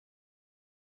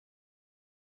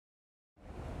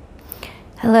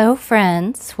Hello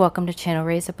friends, welcome to channel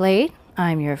Reza Blade.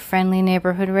 I'm your friendly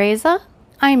neighborhood Reza.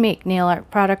 I make nail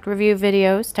art product review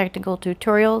videos, technical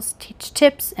tutorials, teach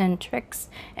tips and tricks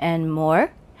and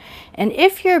more. And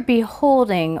if you're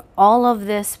beholding all of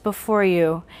this before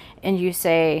you and you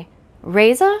say,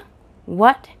 Reza,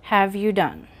 what have you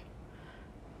done?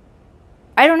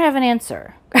 I don't have an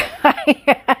answer.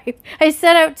 I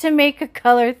set out to make a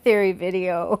color theory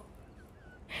video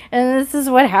and this is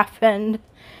what happened.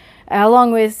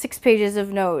 Along with 6 pages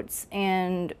of notes.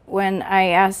 And when I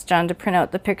asked John to print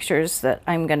out the pictures that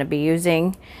I'm going to be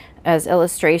using as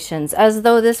illustrations, as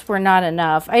though this were not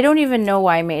enough, I don't even know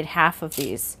why I made half of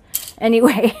these.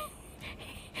 Anyway,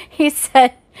 he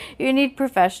said, you need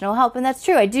professional help. And that's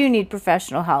true, I do need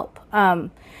professional help.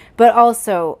 But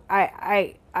also,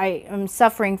 I am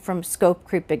suffering from scope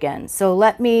creep again. So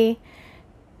let me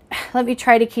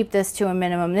try to keep this to a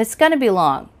minimum. It's going to be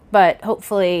long, but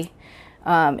hopefully...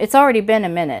 it's already been a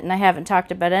minute and I haven't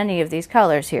talked about any of these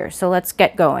colors here, so let's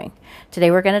get going.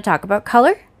 Today we're going to talk about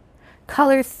color.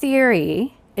 Color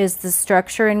theory is the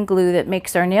structure and glue that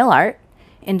makes our nail art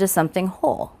into something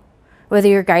whole. Whether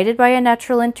you're guided by a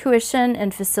natural intuition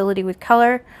and facility with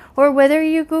color, or whether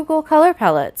you Google color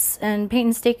palettes and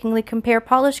painstakingly compare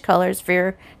polish colors for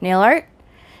your nail art,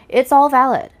 it's all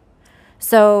valid.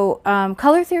 So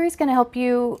color theory is going to help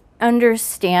you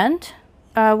understand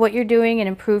what you're doing and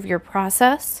improve your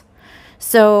process.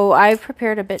 So I've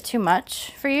prepared a bit too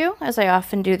much for you, as I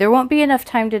often do. There won't be enough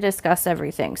time to discuss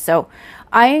everything. So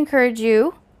I encourage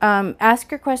you, ask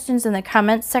your questions in the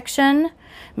comments section.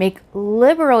 Make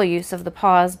liberal use of the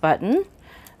pause button.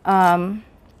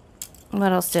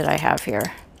 What else did I have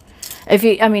here? If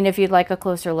you'd like a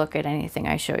closer look at anything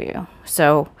I show you.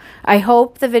 So I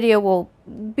hope the video will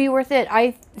be worth it.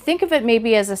 I think of it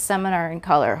maybe as a seminar in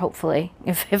color, hopefully,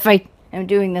 if I am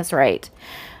doing this right.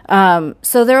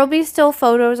 So there will be still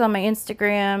photos on my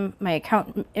Instagram, my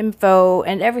account info,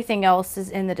 and everything else is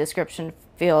in the description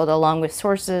field, along with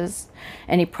sources,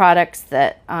 any products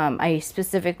that I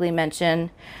specifically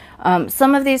mention.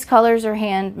 Some of these colors are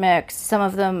hand mixed. Some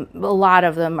of them, a lot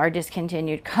of them, are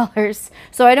discontinued colors.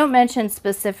 So I don't mention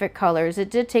specific colors.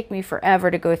 It did take me forever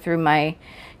to go through my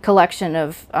collection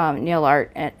of nail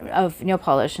art, of nail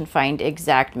polish, and find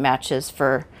exact matches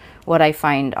for what I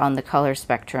find on the color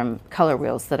spectrum color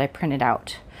wheels that I printed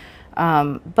out.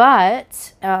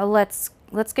 But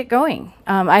let's get going.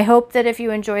 I hope that if you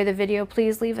enjoy the video,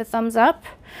 please leave a thumbs up.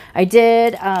 I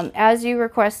did, as you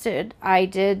requested, I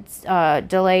did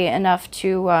delay enough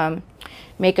to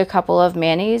make a couple of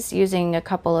manis using a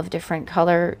couple of different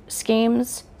color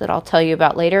schemes that I'll tell you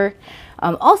about later.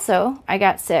 Also, I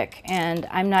got sick and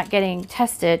I'm not getting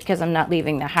tested because I'm not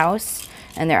leaving the house,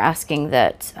 and they're asking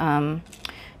that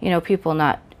you know, people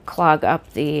not clog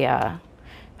up the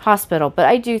hospital, but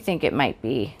I do think it might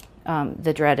be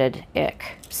the dreaded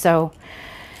ick. So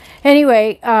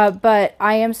anyway, but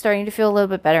I am starting to feel a little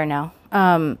bit better now.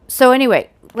 So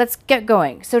anyway, let's get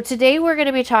going. So today we're going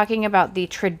to be talking about the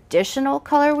traditional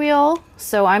color wheel.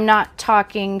 So I'm not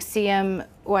talking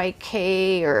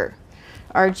CMYK or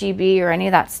RGB or any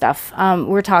of that stuff.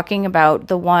 We're talking about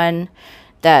the one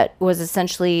that was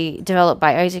essentially developed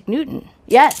by Isaac Newton.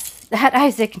 Yes, that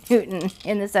Isaac Newton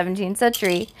in the 17th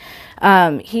century.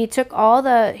 He took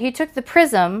the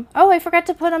prism. Oh, I forgot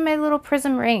to put on my little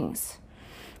prism rings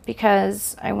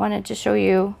because I wanted to show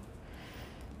you.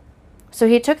 So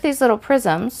he took these little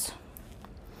prisms,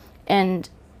 and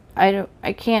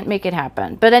I can't make it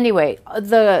happen. But anyway,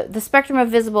 the spectrum of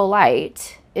visible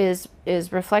light is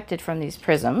reflected from these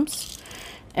prisms,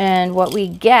 and what we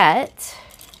get,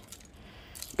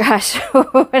 gosh,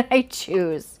 what did I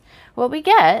choose? What we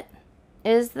get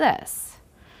is this.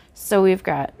 So we've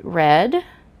got red,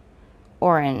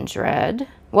 orange, red.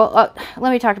 Well,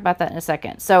 let me talk about that in a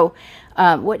second. So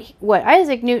what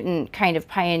Isaac Newton kind of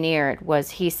pioneered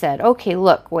was, he said, okay,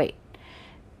 look, wait.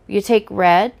 You take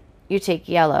red, you take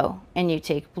yellow, and you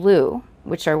take blue,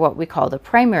 which are what we call the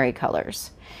primary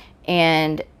colors.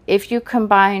 And if you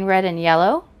combine red and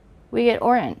yellow, we get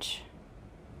orange.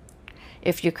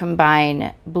 If you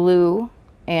combine blue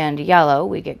and yellow,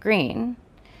 we get green.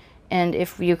 And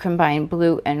if you combine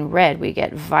blue and red, we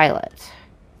get violet.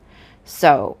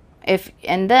 So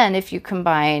then if you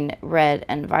combine red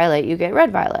and violet, you get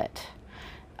red violet.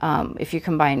 If you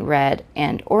combine red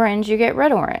and orange, you get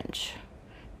red orange.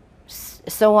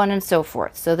 So on and so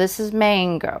forth. So this is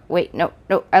mango. Wait, no,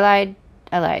 I lied.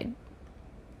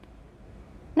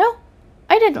 No,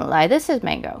 I didn't lie. This is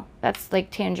mango. That's like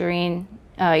tangerine,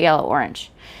 yellow,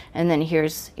 orange. And then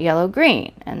here's yellow,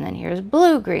 green. And then here's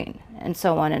blue, green. And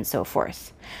so on and so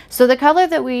forth. So the color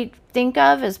that we think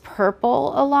of as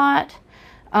purple a lot,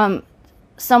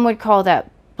 some would call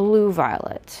that blue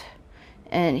violet.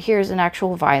 And here's an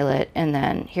actual violet, and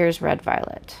then here's red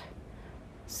violet.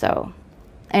 So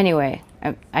anyway,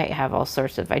 I have all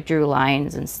sorts of, I drew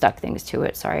lines and stuck things to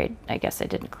it. Sorry, I guess I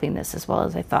didn't clean this as well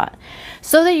as I thought.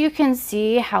 So that you can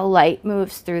see how light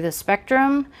moves through the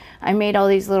spectrum, I made all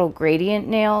these little gradient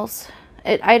nails.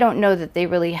 I don't know that they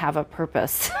really have a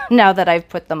purpose now that I've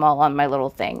put them all on my little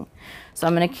thing. So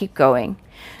I'm going to keep going.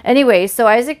 Anyway, so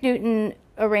Isaac Newton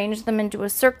arranged them into a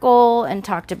circle and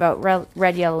talked about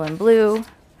red, yellow, and blue.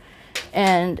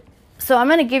 And so I'm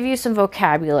going to give you some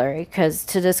vocabulary, because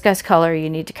to discuss color, you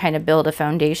need to kind of build a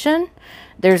foundation.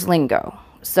 There's lingo.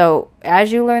 So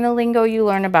as you learn the lingo, you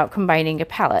learn about combining a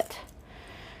palette.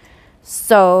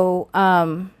 So,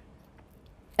 and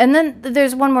then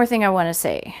there's one more thing I want to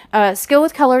say. Skill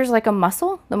with color is like a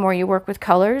muscle. The more you work with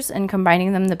colors and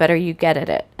combining them, the better you get at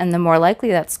it. And the more likely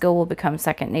that skill will become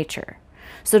second nature.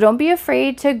 So don't be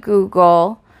afraid to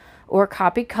Google or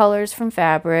copy colors from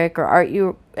fabric or art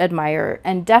you admire,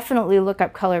 and definitely look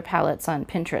up color palettes on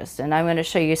Pinterest. And I'm going to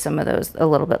show you some of those a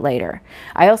little bit later.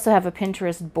 I also have a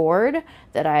Pinterest board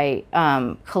that I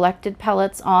collected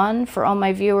palettes on for all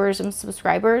my viewers and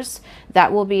subscribers.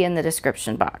 That will be in the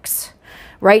description box.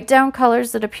 Write down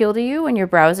colors that appeal to you when you're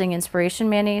browsing inspiration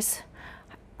manis.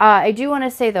 I do want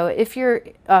to say though, if your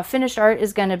finished art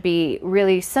is going to be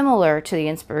really similar to the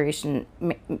inspiration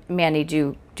mani,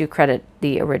 do credit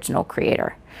the original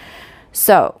creator.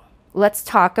 So let's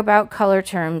talk about color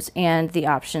terms and the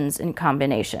options and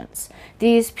combinations.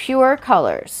 These pure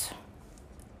colors,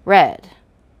 red,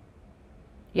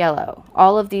 yellow,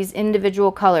 all of these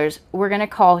individual colors, we're going to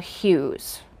call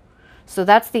hues. So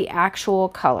that's the actual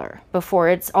color before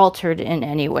it's altered in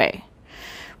any way.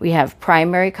 We have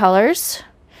primary colors.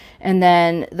 And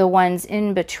then the ones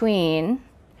in between,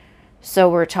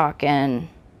 so we're talking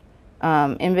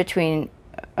in between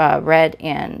red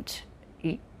and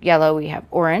yellow, we have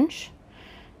orange,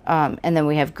 and then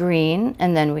we have green,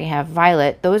 and then we have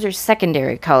violet. Those are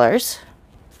secondary colors.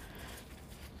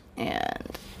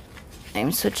 And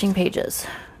I'm switching pages.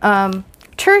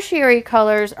 Tertiary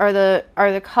colors are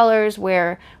the colors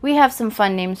where we have some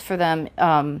fun names for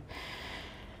them.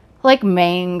 Like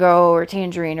mango or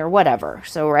tangerine or whatever.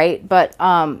 So, right. But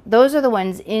those are the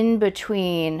ones in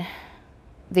between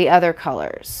the other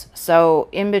colors. So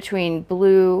in between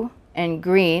blue and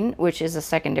green, which is a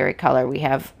secondary color, we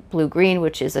have blue-green,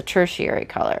 which is a tertiary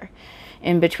color.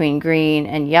 In between green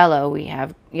and yellow, we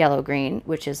have yellow-green,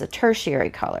 which is a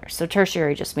tertiary color. So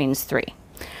tertiary just means 3.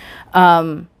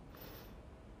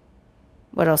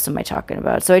 What else am I talking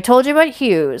about? So I told you about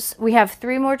hues. We have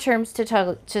 3 more terms to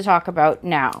talk about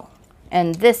now.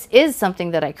 And this is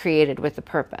something that I created with a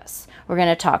purpose. We're going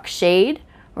to talk shade,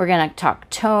 we're going to talk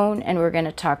tone, and we're going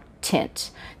to talk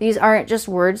tint. These aren't just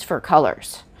words for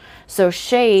colors. So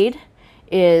shade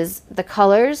is the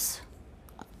colors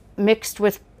mixed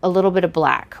with a little bit of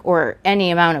black or any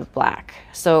amount of black.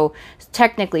 So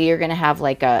technically you're going to have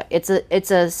like it's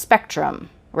a spectrum,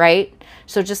 right?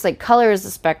 So just like color is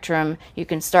a spectrum, you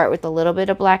can start with a little bit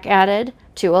of black added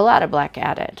to a lot of black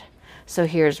added. So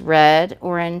here's red,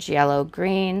 orange, yellow,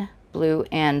 green, blue,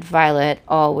 and violet,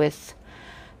 all with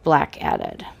black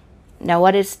added. Now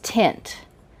what is tint?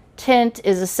 Tint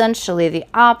is essentially the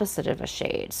opposite of a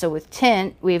shade. So with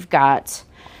tint, we've got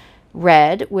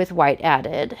red with white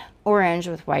added, orange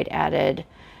with white added,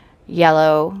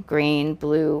 yellow, green,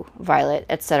 blue, violet,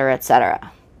 etc.,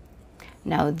 etc.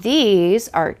 Now these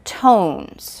are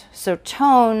tones. So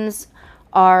tones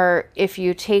are if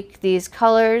you take these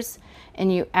colors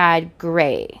and you add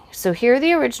gray. So here are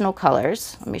the original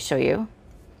colors. Let me show you.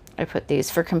 I put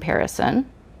these for comparison.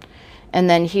 And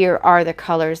then here are the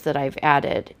colors that I've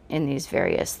added in these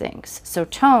various things. So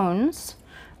tones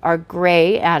are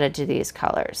gray added to these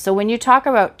colors. So when you talk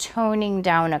about toning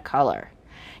down a color,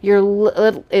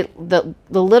 the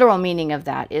literal meaning of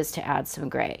that is to add some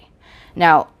gray.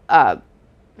 Now,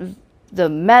 the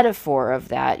metaphor of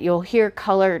that, you'll hear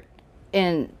color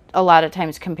in a lot of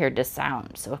times compared to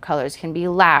sound. So colors can be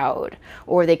loud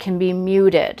or they can be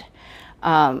muted.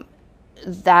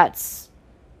 That's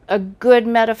a good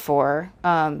metaphor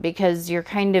because you're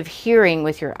kind of hearing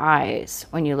with your eyes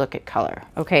when you look at color.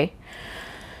 Okay.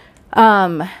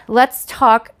 Let's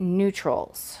talk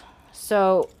neutrals.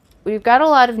 So we've got a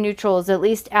lot of neutrals, at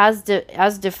least as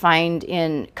defined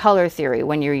in color theory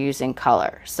when you're using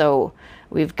color. So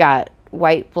we've got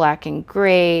white, black, and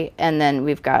gray, and then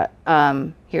we've got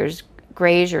here's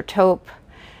grayish or taupe,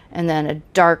 and then a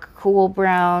dark cool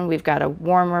brown. We've got a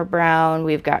warmer brown.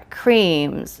 We've got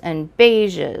creams and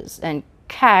beiges and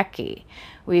khaki.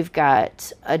 We've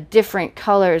got different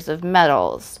colors of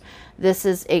metals. This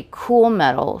is a cool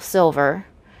metal, silver.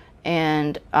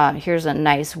 and here's a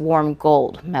nice warm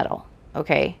gold metal.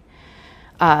 Okay,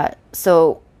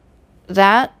 so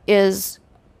that is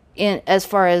in as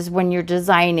far as when you're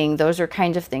designing, those are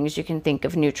kind of things you can think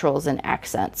of neutrals and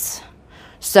accents.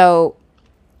 So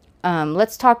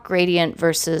let's talk gradient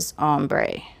versus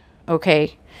ombre.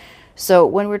 Okay, so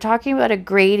when we're talking about a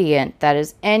gradient, that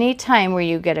is any time where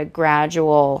you get a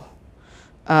gradual,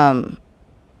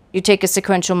 you take a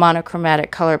sequential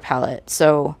monochromatic color palette.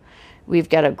 So we've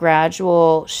got a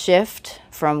gradual shift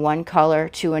from one color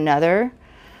to another.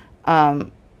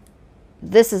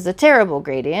 This is a terrible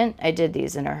gradient. I did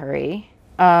these in a hurry.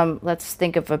 Let's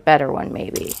think of a better one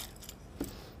maybe.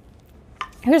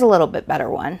 Here's a little bit better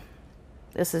one.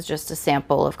 This is just a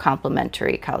sample of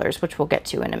complementary colors, which we'll get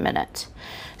to in a minute.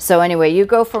 So anyway, you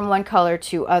go from one color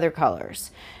to other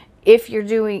colors. If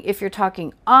you're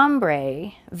talking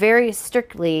ombre, very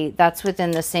strictly, that's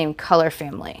within the same color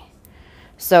family.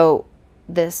 So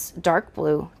this dark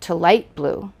blue to light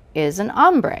blue is an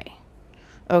ombre.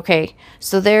 Okay,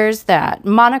 so there's that.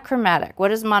 Monochromatic. What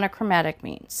does monochromatic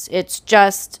means? It's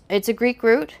a Greek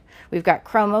root. We've got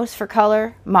chromos for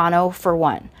color, mono for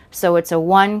one. So it's a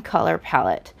one color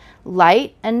palette.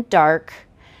 Light and dark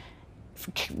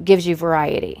gives you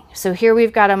variety. So here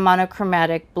we've got a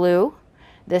monochromatic blue.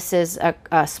 This is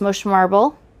a smush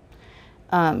marble.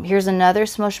 Here's another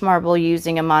smush marble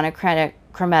using a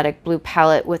monochromatic blue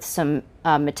palette with some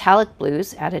metallic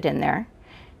blues added in there.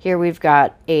 Here we've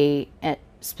got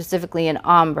specifically an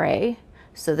ombre.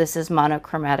 So this is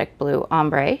monochromatic blue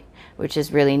ombre, which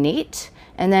is really neat.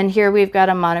 And then here we've got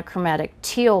a monochromatic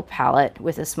teal palette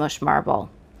with a smush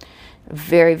marble.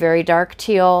 Very, very dark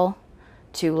teal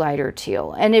to lighter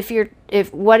teal. And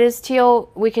if what is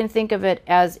teal, we can think of it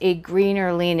as a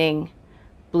greener leaning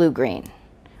blue-green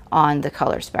on the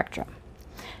color spectrum.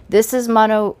 This is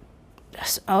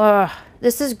this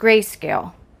is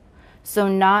grayscale. So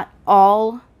not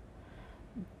all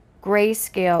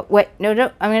grayscale,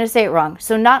 no, I'm going to say it wrong.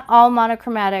 So not all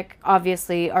monochromatic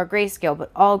obviously are grayscale,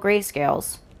 but all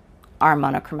grayscales are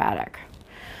monochromatic.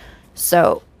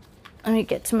 So let me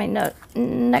get to my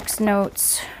next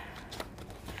notes.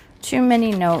 Too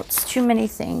many notes, too many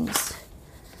things.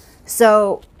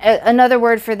 So another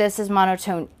word for this is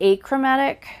monotone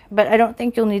achromatic, but I don't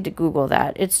think you'll need to Google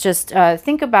that. It's just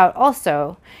think about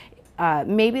also,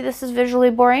 maybe this is visually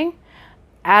boring.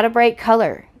 Add a bright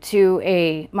color to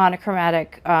a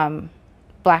monochromatic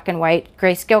black and white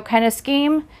grayscale kind of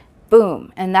scheme,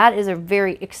 boom. And that is a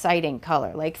very exciting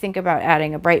color. Like think about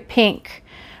adding a bright pink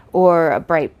or a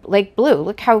bright like blue.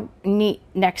 Look how neat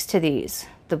next to these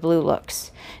the blue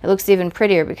looks. It looks even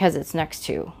prettier because it's next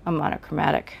to a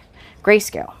monochromatic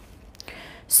grayscale.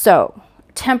 So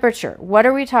temperature, what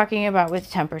are we talking about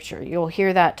with temperature? You'll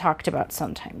hear that talked about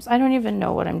sometimes. I don't even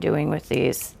know what I'm doing with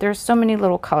these. There's so many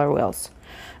little color wheels.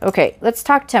 Okay, let's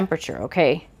talk temperature,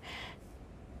 okay?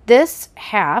 This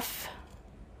half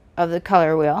of the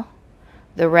color wheel,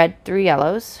 the red through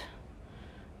yellows,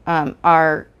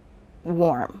 are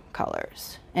warm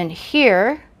colors. And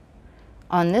here,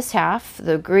 on this half,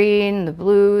 the green, the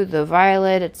blue, the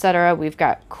violet, etc., we've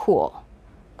got cool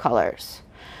colors.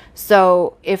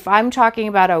 So if I'm talking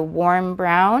about a warm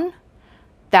brown,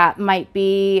 that might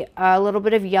be a little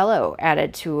bit of yellow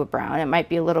added to a brown. It might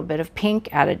be a little bit of pink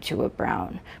added to a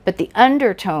brown. But the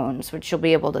undertones, which you'll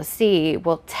be able to see,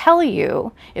 will tell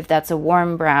you if that's a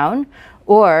warm brown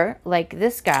or, like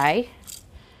this guy,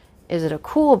 is it a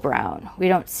cool brown? We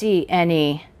don't see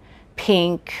any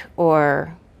pink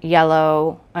or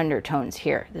yellow undertones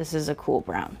here. This is a cool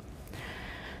brown.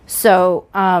 So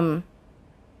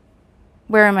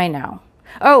where am I now?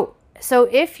 Oh, so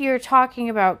if you're talking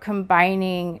about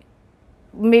combining,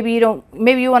 maybe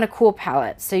you want a cool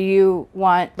palette. So you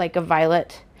want like a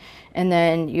violet and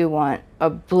then you want a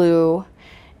blue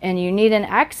and you need an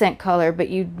accent color, but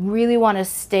you really want to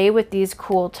stay with these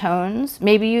cool tones.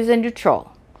 Maybe use a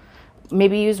neutral.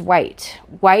 Maybe use white.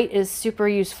 White is super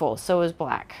useful, so is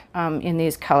black in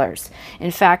these colors.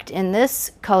 In fact, in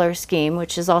this color scheme,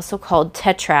 which is also called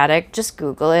tetradic, just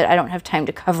Google it. I don't have time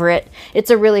to cover it. It's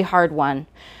a really hard one.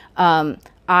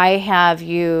 I have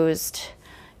used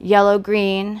yellow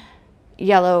green,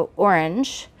 yellow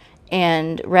orange,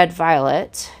 and red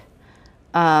violet,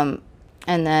 and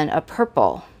then a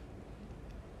purple.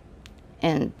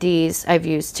 And these I've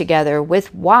used together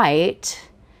with white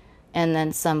and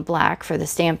then some black for the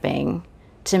stamping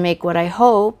to make what I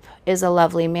hope is a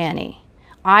lovely mani.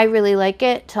 I really like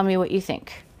it. Tell me what you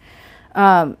think.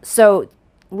 So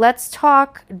let's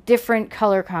talk different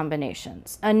color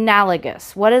combinations.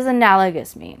 Analogous. What does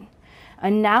analogous mean?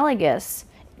 Analogous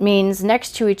means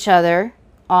next to each other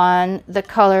on the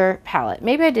color palette.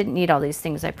 Maybe I didn't need all these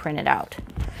things I printed out.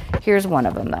 Here's one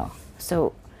of them though.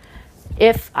 So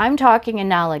if I'm talking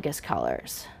analogous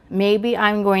colors, maybe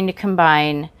I'm going to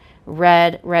combine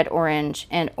red, red, orange,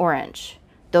 and orange.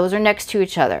 Those are next to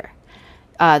each other.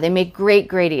 They make great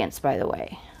gradients, by the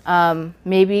way.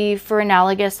 Maybe for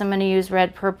analogous, I'm going to use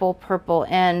red, purple, purple,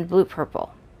 and blue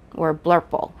purple, or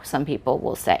blurple, some people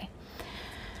will say.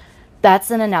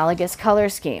 That's an analogous color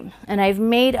scheme. And I've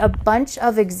made a bunch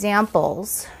of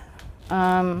examples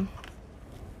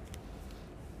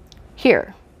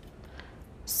here.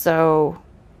 So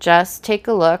just take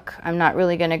a look. I'm not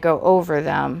really going to go over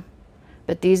them,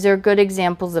 but these are good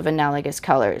examples of analogous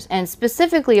colors. And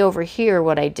specifically over here,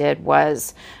 what I did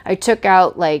was I took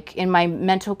out, like in my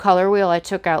mental color wheel, I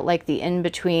took out like the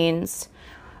in-betweens.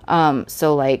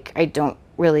 So like I don't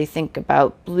really think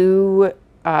about blue,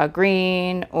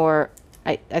 green, or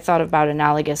I thought about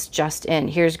analogous just in.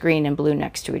 Here's green and blue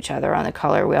next to each other on the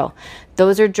color wheel.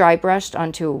 Those are dry brushed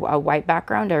onto a white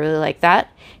background. I really like that.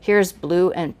 Here's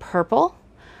blue and purple.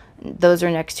 Those are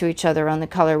next to each other on the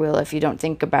color wheel. If you don't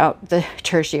think about the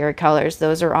tertiary colors,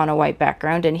 those are on a white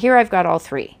background. And here I've got all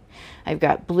three. I've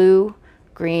got blue,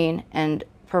 green, and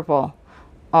purple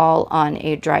all on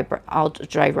a dry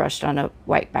brushed on a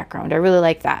white background. I really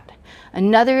like that.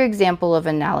 Another example of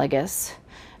analogous,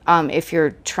 if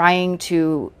you're trying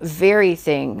to vary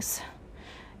things,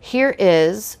 here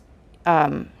is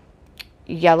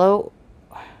yellow,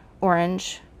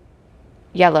 orange,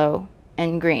 yellow,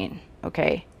 and green.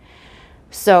 Okay,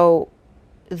 so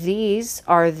these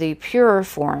are the purer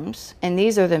forms and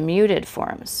these are the muted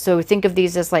forms. So think of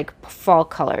these as like fall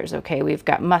colors. Okay, we've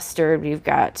got mustard, we've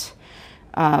got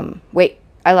wait,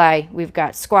 I lie, we've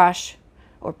got squash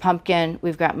or pumpkin,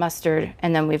 we've got mustard,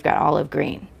 and then we've got olive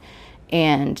green.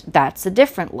 And that's a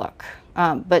different look.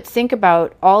 But think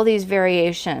about all these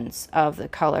variations of the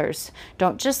colors.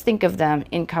 Don't just think of them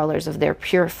in colors of their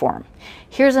pure form.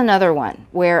 Here's another one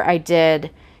where I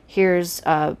did, here's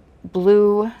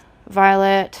blue,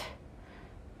 violet.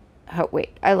 Oh,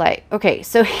 wait, I like, okay,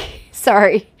 so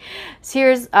sorry. So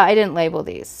here's, I didn't label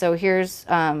these. So here's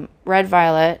red,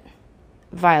 violet,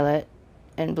 violet,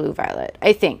 and blue violet,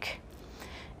 I think.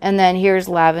 And then here's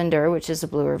lavender, which is a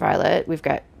blue or violet. We've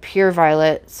got pure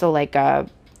violet, so like a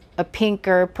pink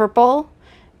or purple.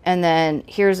 And then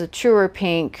here's a truer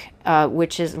pink,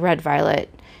 which is red violet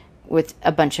with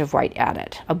a bunch of white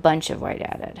added.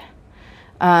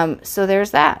 So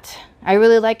there's that. I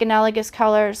really like analogous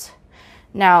colors.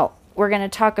 Now we're going to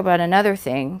talk about another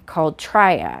thing called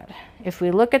triad. If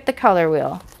we look at the color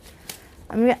wheel,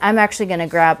 I'm actually going to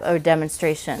grab a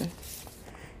demonstration.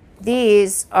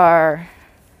 These are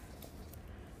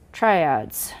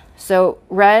triads. So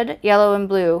red, yellow, and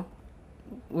blue,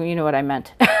 well, you know what I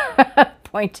meant,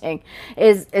 pointing,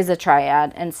 is a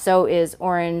triad, and so is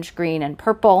orange, green, and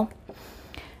purple.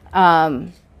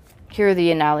 Here are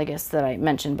the analogous that I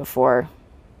mentioned before.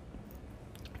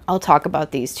 I'll talk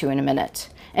about these two in a minute.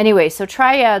 Anyway, so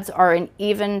triads are an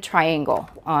even triangle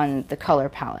on the color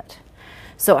palette.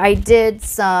 So I did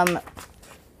some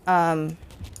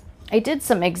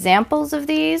examples of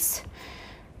these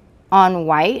on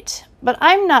white, but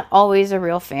I'm not always a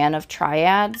real fan of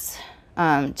triads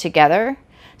together.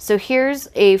 So here's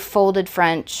a folded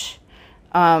French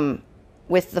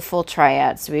with the full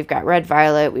triad. So we've got red,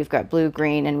 violet, we've got blue,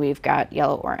 green, and we've got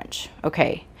yellow, orange.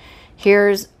 Okay,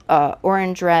 here's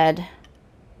orange, red,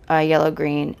 yellow,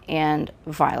 green, and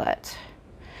violet.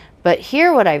 But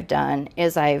here what I've done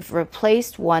is I've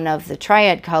replaced one of the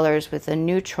triad colors with a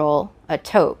neutral, a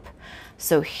taupe.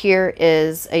 So here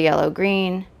is a yellow,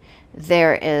 green,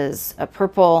 there is a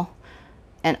purple,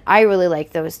 and I really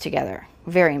like those together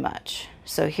very much.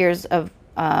 So here's a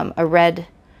red,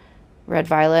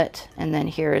 violet, and then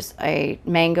here's a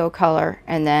mango color,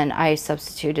 and then I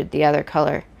substituted the other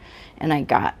color and I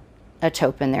got a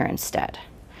taupe in there instead.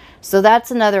 So that's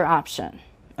another option.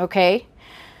 Okay,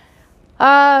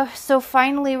 so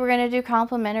finally we're going to do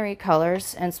complementary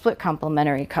colors and split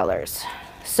complementary colors.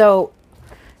 So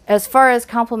as far as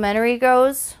complementary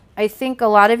goes, I think a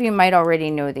lot of you might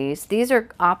already know these. These are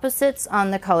opposites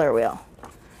on the color wheel.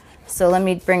 So let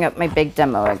me bring up my big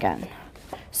demo again.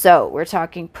 So we're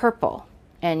talking purple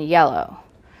and yellow,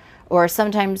 or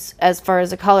sometimes as far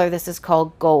as a color, this is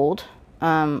called gold,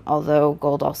 although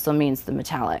gold also means the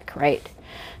metallic, right?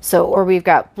 So, or we've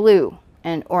got blue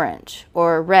and orange,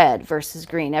 or red versus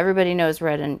green. Everybody knows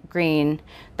red and green,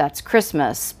 that's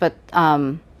Christmas, but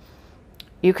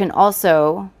you can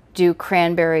also do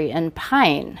cranberry and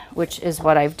pine, which is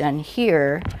what I've done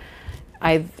here.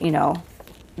 I've,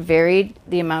 varied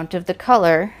the amount of the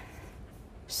color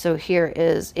So here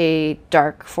is a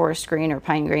dark forest green or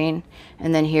pine green,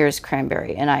 and then here's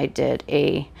cranberry, and I did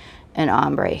an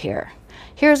ombre here.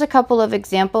 Here's a couple of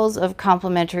examples of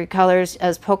complementary colors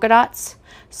as polka dots.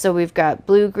 So we've got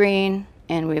blue green,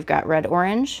 and we've got red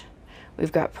orange.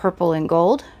 We've got purple and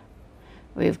gold.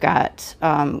 We've got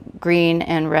green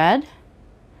and red.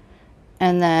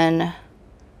 And then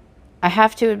I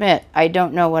have to admit, I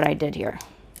don't know what I did here.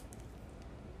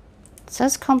 It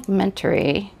says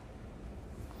complementary.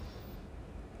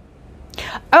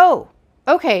 Oh,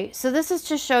 okay. So this is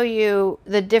to show you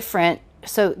the different,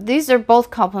 so these are both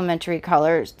complementary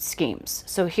color schemes.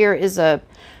 So here is a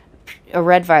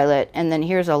red violet, and then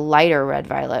here's a lighter red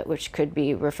violet, which could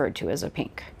be referred to as a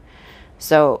pink.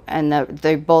 So, and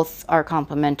they both are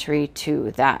complementary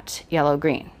to that yellow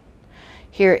green.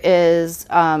 Here is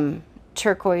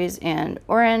turquoise and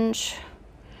orange,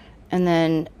 and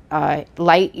then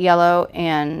light yellow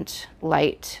and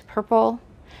light purple,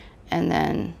 and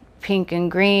then pink and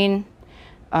green.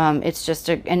 It's just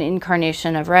an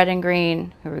incarnation of red and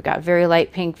green. Here we've got very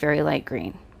light pink, very light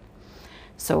green.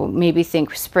 So maybe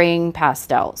think spring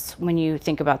pastels when you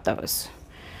think about those.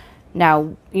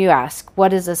 Now you ask,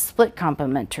 what is a split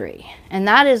complementary? And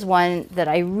that is one that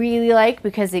I really like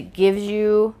because it gives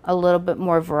you a little bit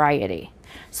more variety.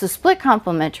 So split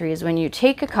complementary is when you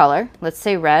take a color, let's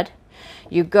say red,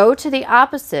 you go to the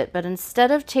opposite, but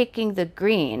instead of taking the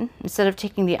green, instead of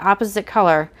taking the opposite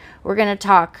color, we're going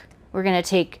to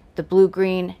take the blue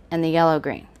green and the yellow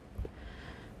green.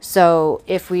 So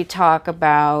if we talk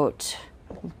about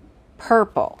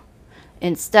purple,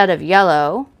 instead of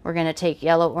yellow, we're going to take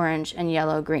yellow orange and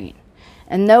yellow green.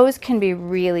 And those can be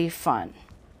really fun.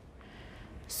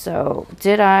 So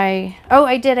did I? Oh,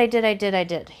 I did.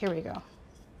 Here we go.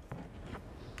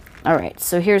 All right,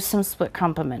 so here's some split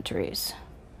complementaries.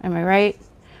 Am I right?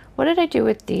 What did I do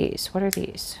with these? What are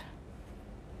these?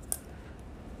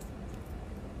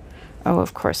 Oh,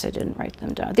 of course I didn't write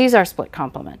them down. These are split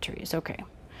complementaries. Okay.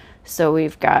 So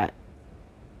we've got,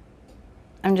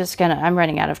 I'm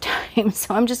running out of time,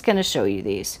 so I'm just gonna show you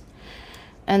these.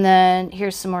 And then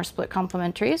here's some more split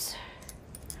complementaries.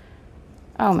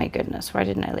 Oh my goodness, why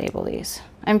didn't I label these?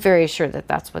 I'm very sure that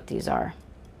that's what these are.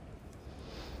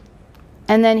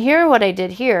 And then here, what I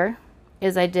did here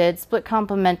is I did split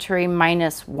complementary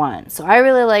 -1. So I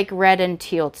really like red and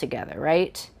teal together,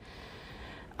 right?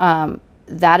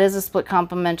 That is a split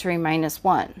complementary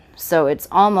 -1. So it's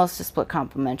almost a split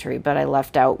complementary, but I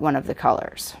left out one of the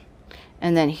colors.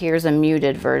 And then here's a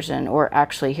muted version, or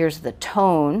actually here's the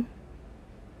tone.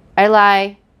 I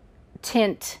lie,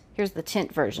 tint. Here's the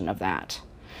tint version of that.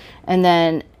 And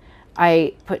then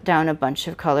I put down a bunch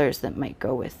of colors that might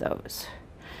go with those.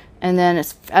 And then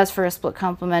as for a split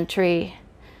complementary,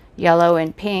 yellow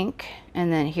and pink.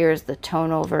 And then here's the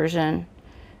tonal version.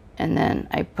 And then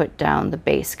I put down the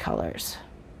base colors.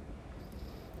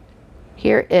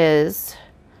 Here is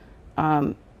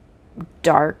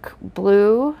dark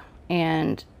blue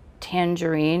and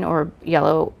tangerine or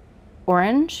yellow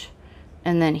orange.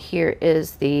 And then here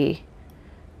is the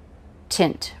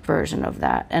tint version of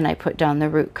that. And I put down the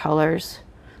root colors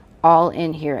all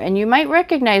in here. And you might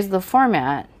recognize the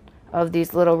format of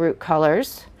these little root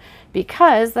colors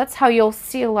because that's how you'll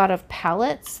see a lot of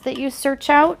palettes that you search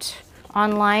out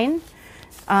online.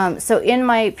 So in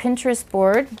my Pinterest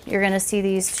board, you're going to see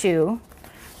these too.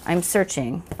 I'm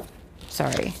searching.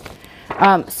 Sorry.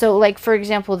 So like, for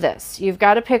example, this. You've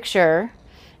got a picture,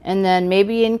 and then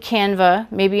maybe in Canva,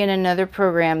 maybe in another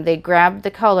program, they grabbed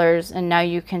the colors, and now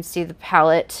you can see the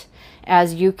palette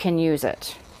as you can use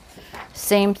it.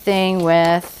 Same thing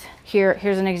with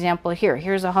here's an example here.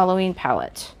 Here's a Halloween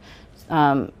palette.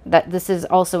 This is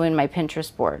also in my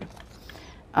Pinterest board.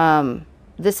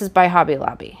 This is by Hobby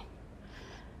Lobby.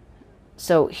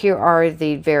 So here are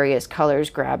the various colors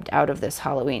grabbed out of this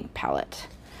Halloween palette.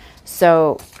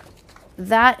 So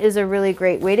that is a really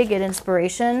great way to get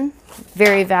inspiration.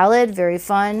 Very valid, very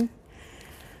fun.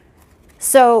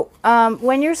 So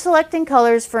when you're selecting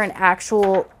colors for an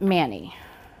actual mani,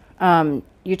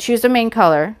 you choose a main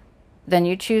color, then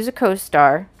you choose a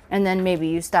co-star, and then maybe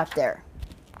you stop there.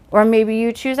 Or maybe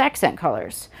you choose accent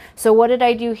colors. So what did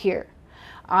I do here?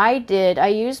 I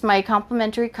used my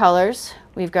complementary colors.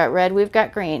 We've got red, we've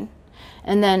got green.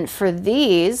 And then for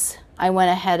these, I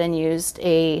went ahead and used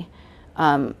a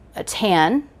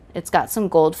tan. It's got some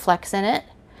gold flecks in it.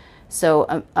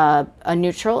 So a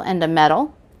neutral and a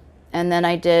metal. And then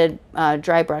I did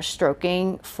dry brush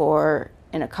stroking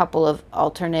in a couple of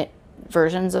alternate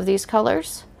versions of these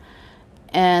colors.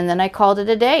 And then I called it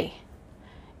a day.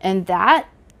 And that,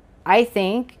 I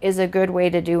think, is a good way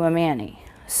to do a mani.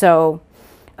 So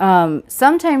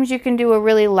Sometimes you can do a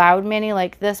really loud mani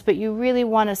like this, but you really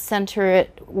want to center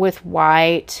it with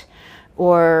white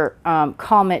or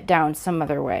calm it down some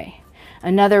other way.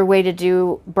 Another way to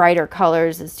do brighter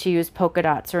colors is to use polka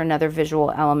dots or another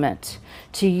visual element.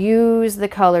 To use the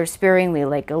color sparingly,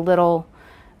 like a little,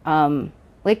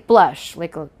 like blush,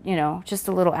 like, you know, just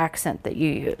a little accent that you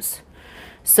use.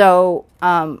 So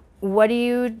what do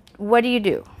you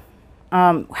do?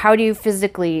 How do you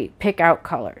physically pick out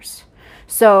colors?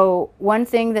 So one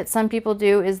thing that some people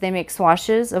do is they make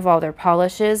swatches of all their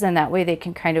polishes, and that way they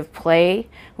can kind of play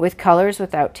with colors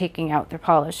without taking out their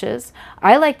polishes.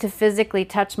 I like to physically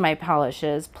touch my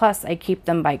polishes, plus I keep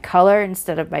them by color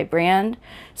instead of by brand.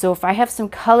 So if I have some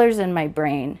colors in my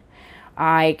brain,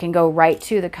 I can go right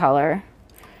to the color,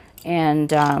 and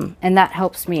that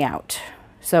helps me out.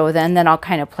 So then I'll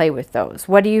kind of play with those.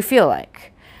 What do you feel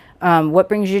like? What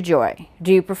brings you joy?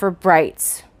 Do you prefer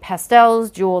brights,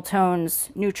 pastels, jewel tones,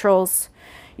 neutrals?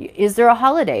 Is there a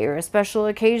holiday or a special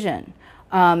occasion?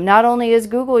 Not only is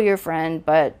Google your friend,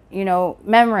 but, you know,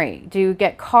 memory. Do you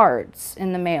get cards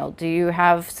in the mail? Do you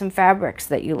have some fabrics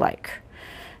that you like?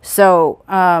 So,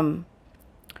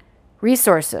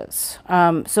 resources.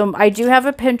 So I do have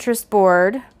a Pinterest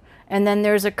board, and then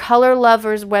there's a Color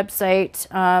Lovers website,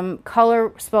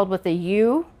 color spelled with a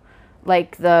U,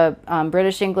 like the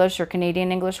British English or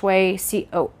Canadian English way,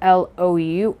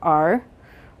 COLOUR,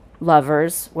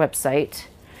 Lovers website.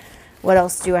 What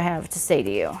else do I have to say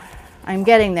to you? I'm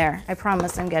getting there. I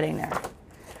promise I'm getting there.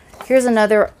 Here's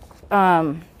another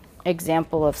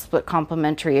example of split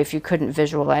complementary if you couldn't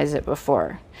visualize it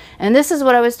before. And this is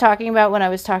what I was talking about when I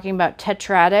was talking about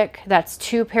tetradic. That's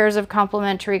two pairs of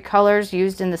complementary colors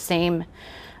used in the same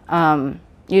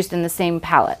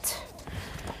palette.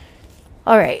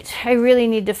 All right, I really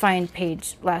need to find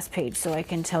last page so I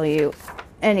can tell you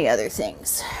any other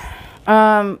things.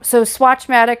 So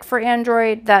Swatchmatic for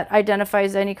Android, that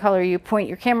identifies any color you point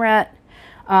your camera at.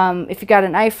 If you got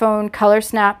an iPhone, Color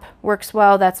Snap works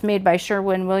well. That's made by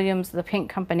Sherwin-Williams, the paint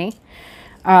company.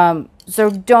 So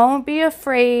don't be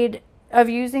afraid of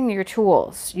using your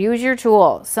tools. Use your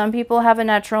tools. Some people have a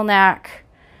natural knack,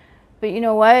 but you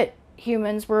know what?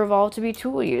 Humans were evolved to be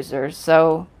tool users,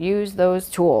 so use those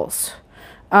tools.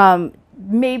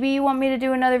 Maybe you want me to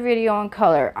do another video on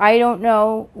color. I don't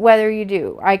know whether you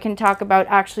do. I can talk about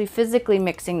actually physically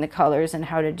mixing the colors and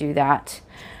how to do that.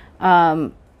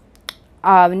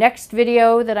 Next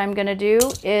video that I'm going to do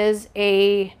is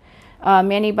a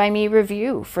Mani by Me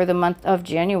review for the month of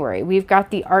January. We've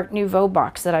got the Art Nouveau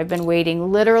box that I've been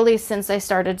waiting literally since I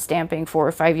started stamping 4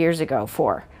 or 5 years ago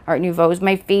for. Art Nouveau is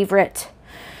my favorite.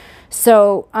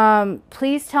 So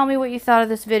please tell me what you thought of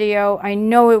this video. I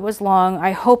know it was long.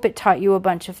 I hope it taught you a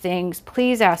bunch of things.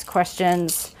 Please ask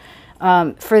questions.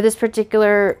 For this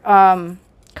particular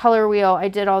color wheel, I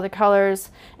did all the colors,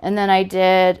 and then I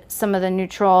did some of the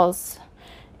neutrals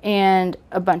and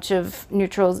a bunch of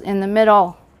neutrals in the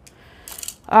middle.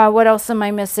 What else am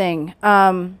I missing?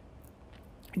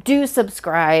 Do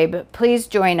subscribe. Please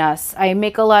join us. I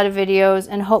make a lot of videos,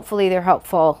 and hopefully they're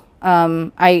helpful.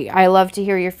 I love to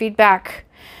hear your feedback.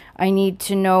 I need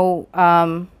to know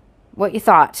what you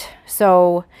thought.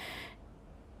 So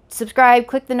subscribe,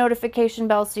 click the notification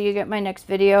bell so you get my next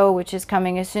video, which is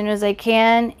coming as soon as I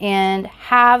can. And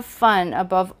have fun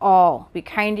above all. Be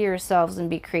kind to yourselves and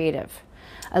be creative.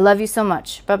 I love you so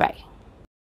much. Bye-bye.